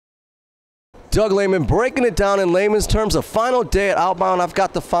Doug Lehman breaking it down in layman's terms. The final day at Outbound. I've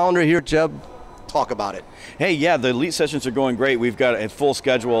got the founder here, Jeb. Talk about it. Hey, yeah, the elite sessions are going great. We've got a full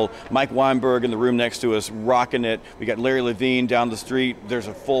schedule. Mike Weinberg in the room next to us, rocking it. We got Larry Levine down the street. There's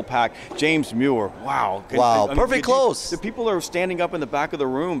a full pack. James Muir, wow. Wow, perfect close. The people are standing up in the back of the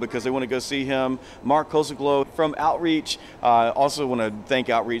room because they want to go see him. Mark Kosaglow from Outreach. Also want to thank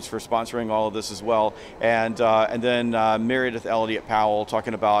Outreach for sponsoring all of this as well. And then Meredith Elliott Powell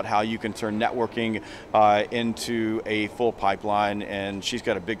talking about how you can turn networking into a full pipeline, and she's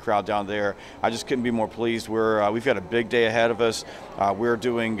got a big crowd down there. I just couldn't be more pleased. We've got a big day ahead of us. We're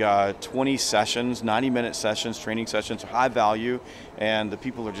doing 20 sessions, 90-minute sessions, training sessions, high value, and the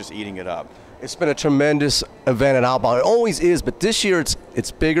people are just eating it up. It's been a tremendous event at Outbound. It always is, but this year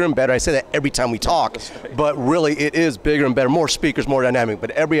it's bigger and better. I say that every time we talk, right. But really it is bigger and better. More speakers, more dynamic, but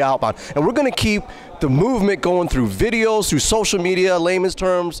every Outbound. And we're going to keep the movement going through videos, through social media, layman's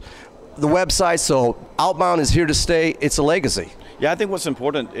terms, the website. So Outbound is here to stay. It's a legacy. Yeah, I think what's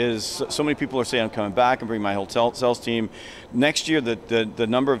important is so many people are saying I'm coming back and bring my whole sales team. Next year, the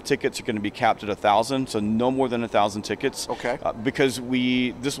number of tickets are going to be capped at 1,000, so no more than 1,000 tickets. Okay. Because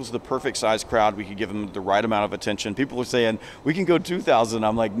this was the perfect size crowd. We could give them the right amount of attention. People are saying, we can go 2,000.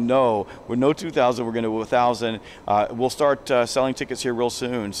 I'm like, no, we're no 2,000, we're going to go 1,000. We'll start selling tickets here real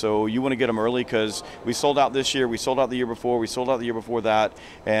soon. So you want to get them early because we sold out this year, we sold out the year before, we sold out the year before that,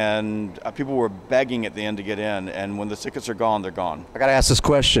 and people were begging at the end to get in. And when the tickets are gone, they're gone. I got to ask this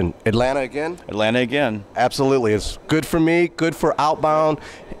question. Atlanta again? Atlanta again. Absolutely. It's good for me, good for Outbound.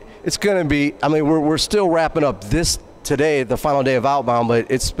 It's going to be, I mean, we're still wrapping up this today, the final day of Outbound,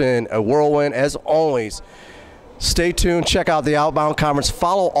 but it's been a whirlwind as always. Stay tuned, check out the OutBound Conference,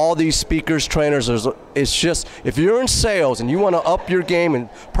 follow all these speakers, trainers. It's just, if you're in sales and you want to up your game in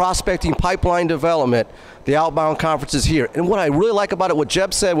prospecting, pipeline development, the OutBound Conference is here. And what I really like about it, what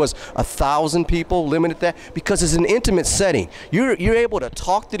Jeb said was 1,000 people, limited that, because it's an intimate setting. You're able to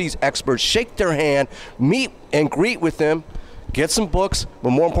talk to these experts, shake their hand, meet and greet with them, get some books, but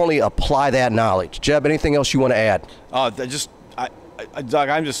more importantly, apply that knowledge. Jeb, anything else you want to add? Doug,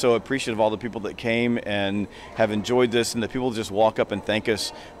 I'm just so appreciative of all the people that came and have enjoyed this, and the people just walk up and thank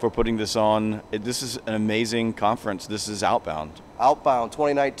us for putting this on. This is an amazing conference. This is Outbound. Outbound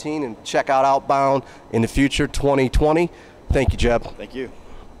 2019, and check out Outbound in the future 2020. Thank you, Jeb. Thank you.